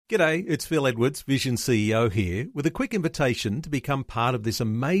G'day, it's Phil Edwards, Vision CEO here, with a quick invitation to become part of this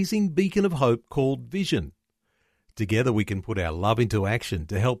amazing beacon of hope called Vision. Together we can put our love into action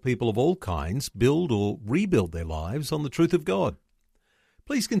to help people of all kinds build or rebuild their lives on the truth of God.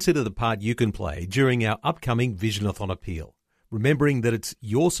 Please consider the part you can play during our upcoming Visionathon appeal, remembering that it's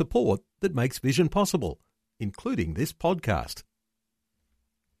your support that makes Vision possible, including this podcast.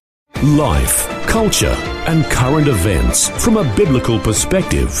 Life, culture, and current events from a biblical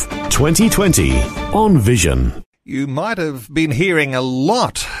perspective. 2020 on Vision. You might have been hearing a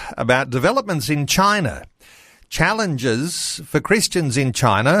lot about developments in China, challenges for Christians in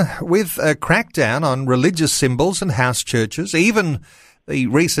China with a crackdown on religious symbols and house churches, even the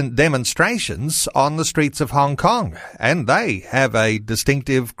recent demonstrations on the streets of Hong Kong. And they have a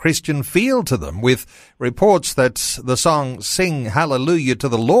distinctive Christian feel to them, with reports that the song Sing Hallelujah to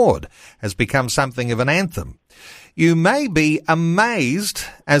the Lord has become something of an anthem. You may be amazed,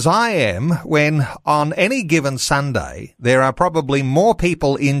 as I am, when on any given Sunday there are probably more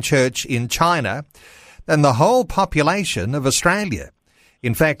people in church in China than the whole population of Australia.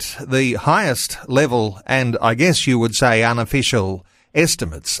 In fact, the highest level, and I guess you would say unofficial,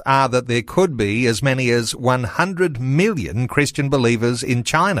 estimates are that there could be as many as 100 million Christian believers in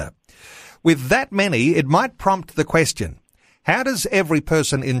China. With that many, it might prompt the question, how does every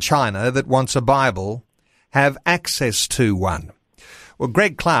person in China that wants a Bible have access to one? Well,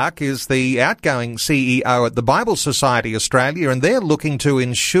 Greg Clark is the outgoing CEO at the Bible Society Australia, and they're looking to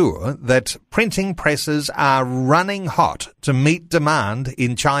ensure that printing presses are running hot to meet demand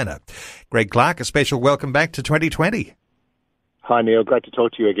in China. Greg Clark, a special welcome back to 2020. Hi, Neil. Great to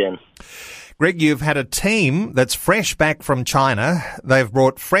talk to you again. Greg, you've had a team that's fresh back from China. They've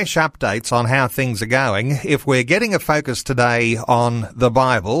brought fresh updates on how things are going. If we're getting a focus today on the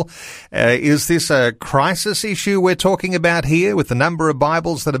Bible, is this a crisis issue we're talking about here with the number of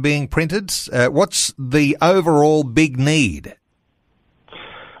Bibles that are being printed? What's the overall big need?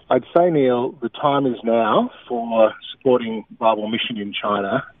 I'd say, Neil, the time is now for supporting Bible mission in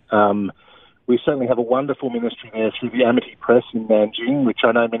China. We certainly have a wonderful ministry there through the Amity Press in Nanjing, which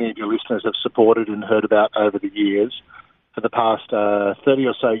I know many of your listeners have supported and heard about over the years. For the past 30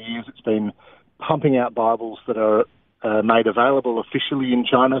 or so years, it's been pumping out Bibles that are made available officially in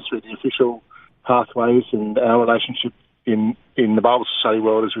China through the official pathways, and our relationship in the Bible Society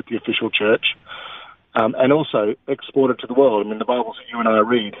world is with the official church, and also exported to the world. I mean, the Bibles that you and I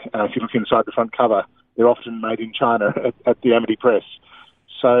read, if you look inside the front cover, they're often made in China at the Amity Press.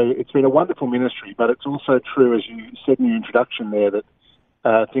 So it's been a wonderful ministry, but it's also true, as you said in your introduction there,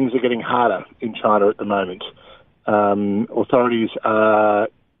 that things are getting harder in China at the moment. Authorities are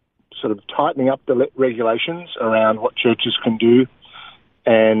sort of tightening up the regulations around what churches can do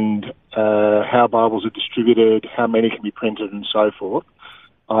and how Bibles are distributed, how many can be printed, and so forth.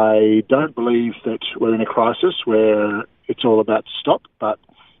 I don't believe that we're in a crisis where it's all about to stop, but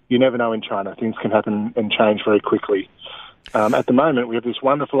you never know in China. Things can happen and change very quickly. At the moment, we have this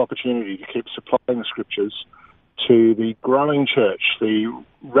wonderful opportunity to keep supplying the scriptures to the growing church, the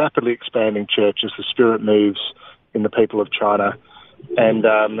rapidly expanding church as the Spirit moves in the people of China. And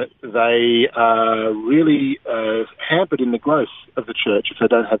they are really hampered in the growth of the church if they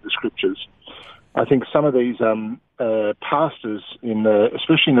don't have the scriptures. I think some of these pastors,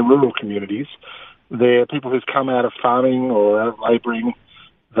 especially in the rural communities, they're people who've come out of farming or out of labouring.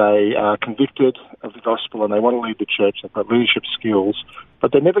 They are convicted of the gospel and they want to lead the church. They've got leadership skills,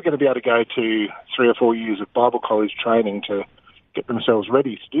 but they're never going to be able to go to 3 or 4 years of Bible college training to get themselves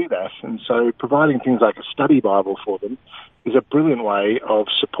ready to do that. And so providing things like a study Bible for them is a brilliant way of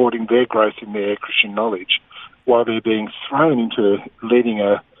supporting their growth in their Christian knowledge while they're being thrown into leading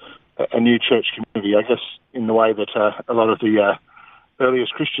a new church community, I guess in the way that a lot of the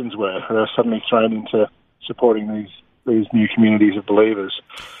earliest Christians were, who are suddenly thrown into supporting these new communities of believers.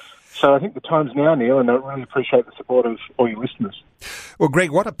 So I think the time's now, Neil, and I really appreciate the support of all your listeners. Well,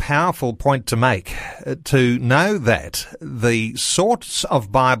 Greg, what a powerful point to make, to know that the sorts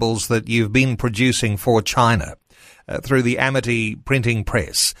of Bibles that you've been producing for China through the Amity printing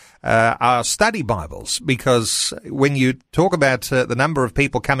press are study Bibles, because when you talk about the number of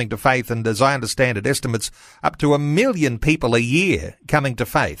people coming to faith, and as I understand it, estimates up to 1 million people a year coming to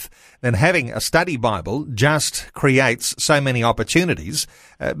faith, then having a study Bible just creates so many opportunities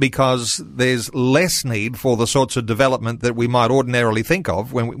because there's less need for the sorts of development that we might ordinarily think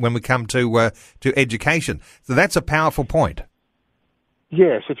of when we come to education. So that's a powerful point.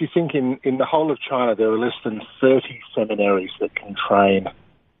 Yes, if you think in the whole of China, there are less than 30 seminaries that can train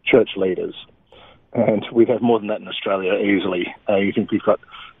church leaders. And we have more than that in Australia easily. You think we've got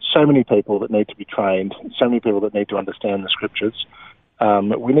so many people that need to be trained, so many people that need to understand the scriptures.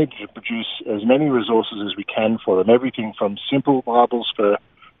 We need to produce as many resources as we can for them, everything from simple Bibles for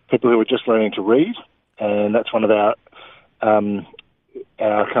people who are just learning to read, and that's one of our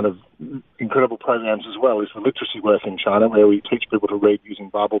kind of incredible programs as well, is the literacy work in China, where we teach people to read using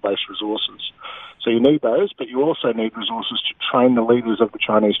Bible-based resources. So you need those, but you also need resources to train the leaders of the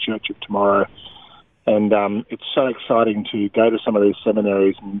Chinese church of tomorrow. And it's so exciting to go to some of these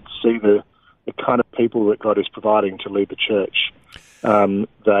seminaries and see the kind of people that God is providing to lead the church.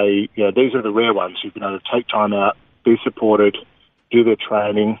 These are the rare ones who've been able to take time out, be supported, do their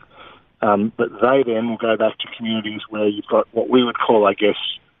training, but they then will go back to communities where you've got what we would call, I guess,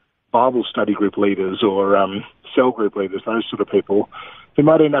 Bible study group leaders or cell group leaders, those sort of people, who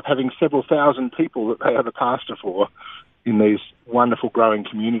might end up having several thousand people that they are the pastor for in these wonderful growing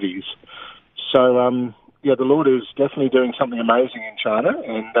communities. So, the Lord is definitely doing something amazing in China,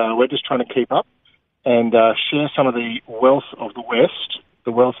 and we're just trying to keep up and share some of the wealth of the West,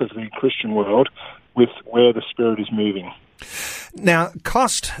 the wealth of the Christian world, with where the Spirit is moving. Now,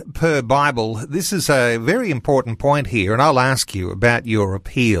 cost per Bible, this is a very important point here, and I'll ask you about your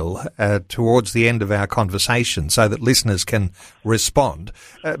appeal towards the end of our conversation so that listeners can respond.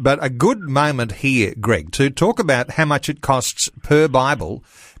 But a good moment here, Greg, to talk about how much it costs per Bible,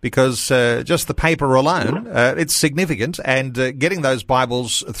 because just the paper alone, it's significant, and getting those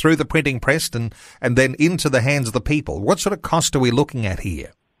Bibles through the printing press and then into the hands of the people. What sort of cost are we looking at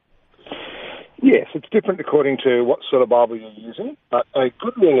here? Yes, it's different according to what sort of Bible you're using, but a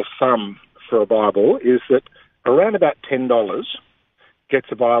good rule of thumb for a Bible is that around about $10 gets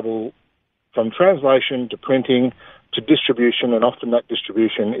a Bible from translation to printing to distribution, and often that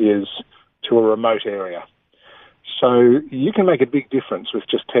distribution is to a remote area. So you can make a big difference with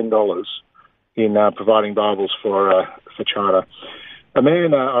just $10 in providing Bibles for China. I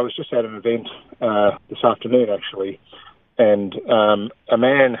was just at an event this afternoon, actually, and a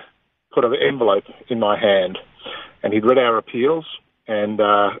man put an envelope in my hand, and he'd read our appeals, and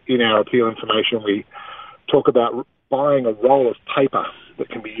in our appeal information we talk about buying a roll of paper that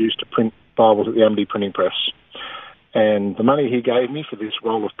can be used to print Bibles at the Amity Printing Press. And the money he gave me for this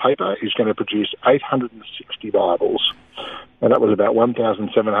roll of paper is going to produce 860 Bibles. And that was about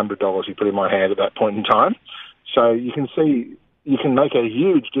 $1,700 he put in my hand at that point in time. So you can see you can make a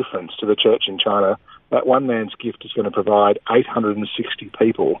huge difference to the church in China. That one man's gift is going to provide 860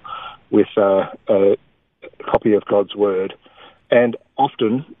 people with a copy of God's Word. And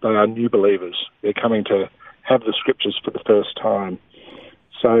often they are new believers. They're coming to have the Scriptures for the first time.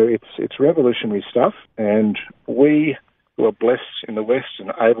 So it's revolutionary stuff, and we who are blessed in the West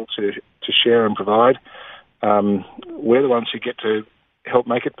and able to share and provide, we're the ones who get to help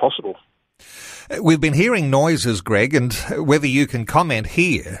make it possible. We've been hearing noises, Greg, and whether you can comment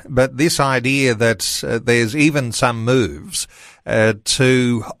here, but this idea that there's even some moves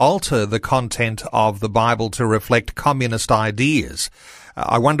to alter the content of the Bible to reflect communist ideas.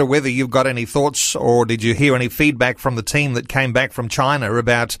 I wonder whether you've got any thoughts, or did you hear any feedback from the team that came back from China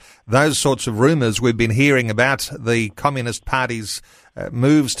about those sorts of rumours we've been hearing about the Communist Party's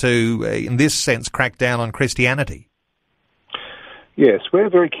moves to, in this sense, crack down on Christianity? Yes, we're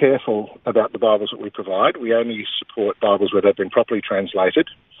very careful about the Bibles that we provide. We only support Bibles where they've been properly translated,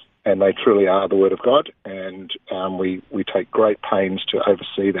 and they truly are the Word of God, and we take great pains to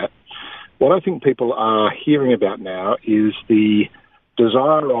oversee that. What I think people are hearing about now is the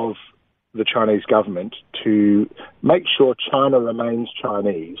desire of the Chinese government to make sure China remains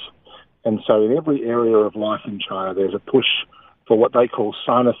Chinese. And so in every area of life in China, there's a push for what they call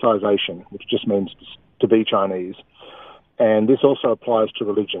Sinicization, which just means to be Chinese. And this also applies to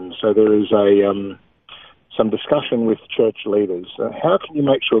religion. So there is some discussion with church leaders. How can you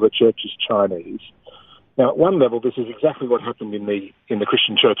make sure the church is Chinese? Now, at one level, this is exactly what happened in the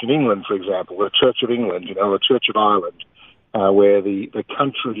Christian church in England, for example, the Church of England, the Church of Ireland, where the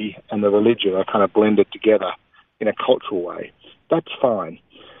country and the religion are kind of blended together in a cultural way. That's fine.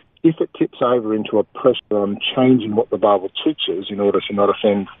 If it tips over into a pressure on changing what the Bible teaches in order to not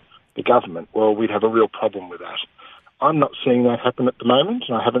offend the government, well, we'd have a real problem with that. I'm not seeing that happen at the moment,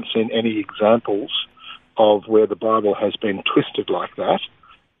 and I haven't seen any examples of where the Bible has been twisted like that,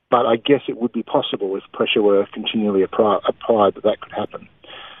 but I guess it would be possible if pressure were continually applied that could happen.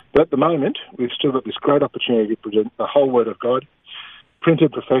 But at the moment, we've still got this great opportunity to present the whole Word of God,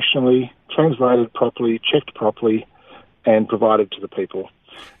 printed professionally, translated properly, checked properly, and provided to the people.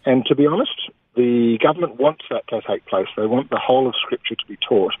 And to be honest, the government wants that to take place. They want the whole of Scripture to be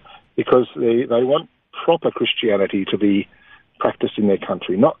taught, because they want proper Christianity to be practiced in their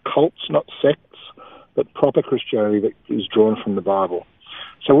country. Not cults, not sects, but proper Christianity that is drawn from the Bible.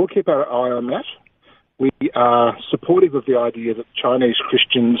 So we'll keep our eye on that. We are supportive of the idea that Chinese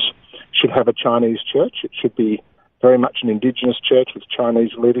Christians should have a Chinese church. It should be very much an indigenous church with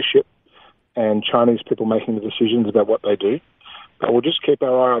Chinese leadership and Chinese people making the decisions about what they do. But we'll just keep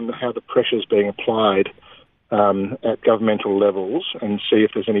our eye on how the pressure is being applied at governmental levels and see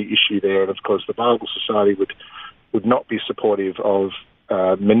if there's any issue there. And of course, the Bible Society would not be supportive of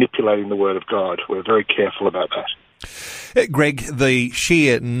manipulating the Word of God. We're very careful about that. Greg, the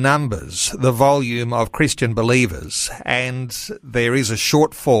sheer numbers, the volume of Christian believers, and there is a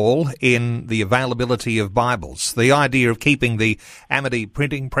shortfall in the availability of Bibles. The idea of keeping the Amity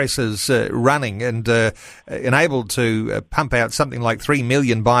printing presses running and enabled to pump out something like 3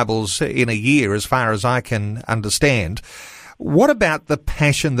 million Bibles in a year, as far as I can understand. What about the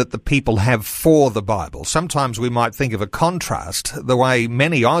passion that the people have for the Bible? Sometimes we might think of a contrast, the way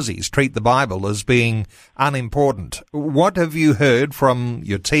many Aussies treat the Bible as being unimportant. What have you heard from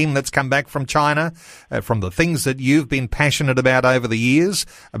your team that's come back from China, from the things that you've been passionate about over the years,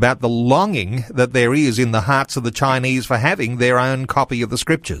 about the longing that there is in the hearts of the Chinese for having their own copy of the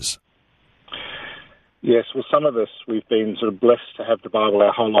Scriptures? Yes, well, some of us, we've been sort of blessed to have the Bible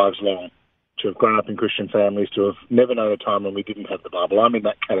our whole lives long, to have grown up in Christian families, to have never known a time when we didn't have the Bible. I'm in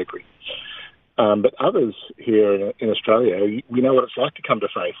that category. But others here in Australia, we know what it's like to come to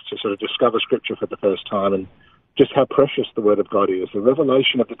faith, to sort of discover Scripture for the first time and just how precious the Word of God is, the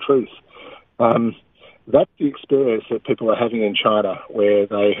revelation of the truth. That's the experience that people are having in China, where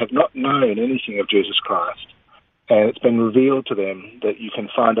they have not known anything of Jesus Christ, and it's been revealed to them that you can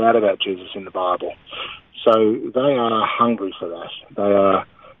find out about Jesus in the Bible. So they are hungry for that.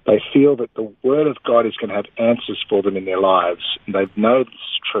 They feel that the Word of God is going to have answers for them in their lives. And they know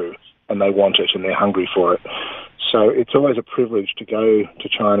it's true, and they want it, and they're hungry for it. So it's always a privilege to go to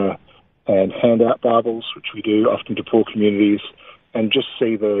China and hand out Bibles, which we do often to poor communities, and just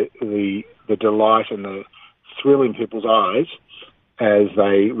see the delight and the thrill in people's eyes as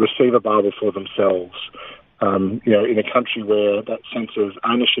they receive a Bible for themselves. In a country where that sense of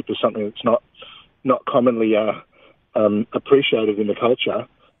ownership is something that's not commonly appreciated in the culture,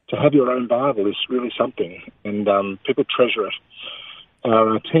 to have your own Bible is really something, and people treasure it.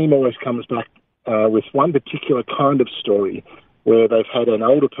 Our team always comes back with one particular kind of story where they've had an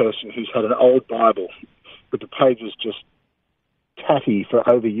older person who's had an old Bible with the pages just tatty for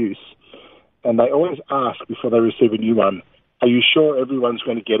overuse, and they always ask before they receive a new one, are you sure everyone's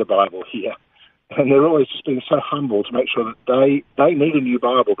going to get a Bible here? And they're always just being so humble to make sure that they need a new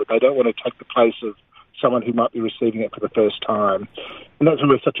Bible, but they don't want to take the place of someone who might be receiving it for the first time. And that's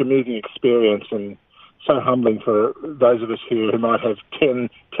always such a moving experience and so humbling for those of us here who might have 10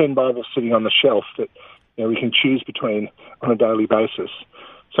 Bibles sitting on the shelf that we can choose between on a daily basis.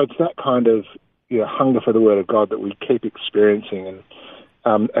 So it's that kind of hunger for the Word of God that we keep experiencing.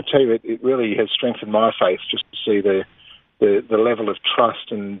 And I tell you, it really has strengthened my faith just to see the level of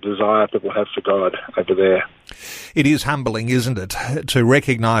trust and desire people have for God over there. It is humbling, isn't it, to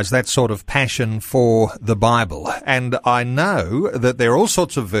recognise that sort of passion for the Bible. And I know that there are all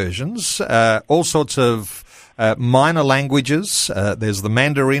sorts of versions, all sorts of minor languages. There's the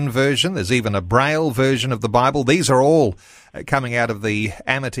Mandarin version. There's even a Braille version of the Bible. These are all coming out of the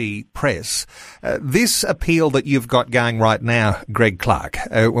Amity Press. This appeal that you've got going right now, Greg Clark,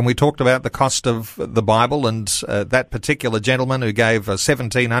 when we talked about the cost of the Bible and that particular gentleman who gave a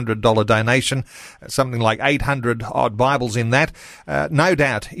 $1,700 donation, something like 800 odd Bibles in that, no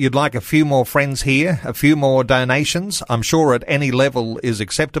doubt you'd like a few more friends here, a few more donations. I'm sure at any level is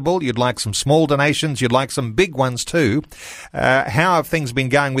acceptable. You'd like some small donations. You'd like some big ones too. How have things been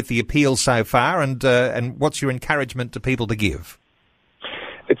going with the appeal so far, and what's your encouragement to people to give?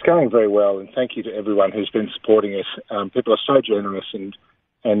 It's going very well, and thank you to everyone who's been supporting us. People are so generous, and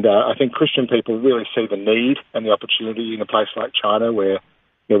I think Christian people really see the need and the opportunity in a place like China where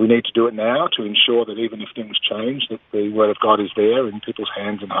we need to do it now to ensure that even if things change, that the Word of God is there in people's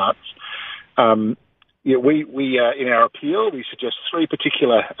hands and hearts. We in our appeal, we suggest 3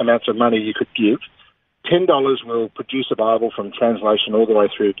 particular amounts of money you could give. $10 will produce a Bible from translation all the way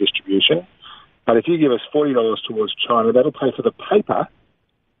through to distribution. But if you give us $40 towards China, that'll pay for the paper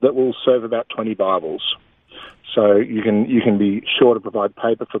that will serve about 20 Bibles. So you can be sure to provide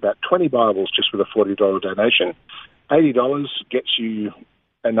paper for about 20 Bibles just with a $40 donation. $80 gets you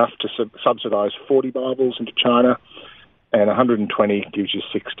enough to subsidise 40 Bibles into China, and 120 gives you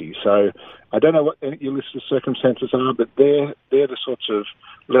 60. So I don't know what your list of circumstances are, but they're the sorts of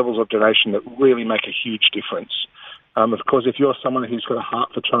levels of donation that really make a huge difference. Of course, if you're someone who's got a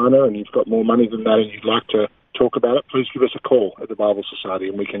heart for China and you've got more money than that and you'd like to talk about it, please give us a call at the Bible Society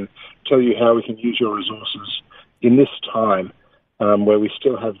and we can tell you how we can use your resources in this time where we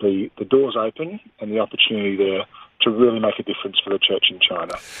still have the doors open and the opportunity there to really make a difference for the church in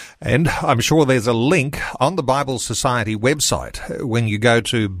China. And I'm sure there's a link on the Bible Society website when you go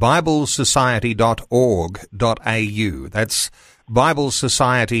to biblesociety.org.au. That's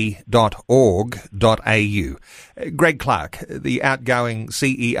biblesociety.org.au. Greg Clark, the outgoing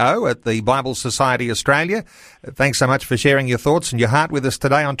CEO at the Bible Society Australia, thanks so much for sharing your thoughts and your heart with us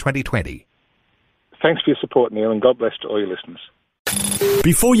today on 2020. Thanks for your support, Neil, and God bless to all your listeners.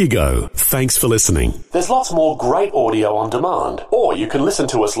 Before you go, thanks for listening. There's lots more great audio on demand, or you can listen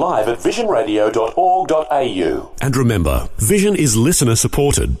to us live at visionradio.org.au. And remember, Vision is listener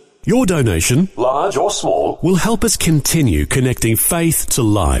supported. Your donation, large or small, will help us continue connecting faith to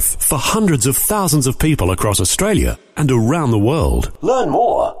life for hundreds of thousands of people across Australia and around the world. Learn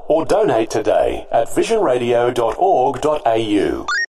more or donate today at visionradio.org.au.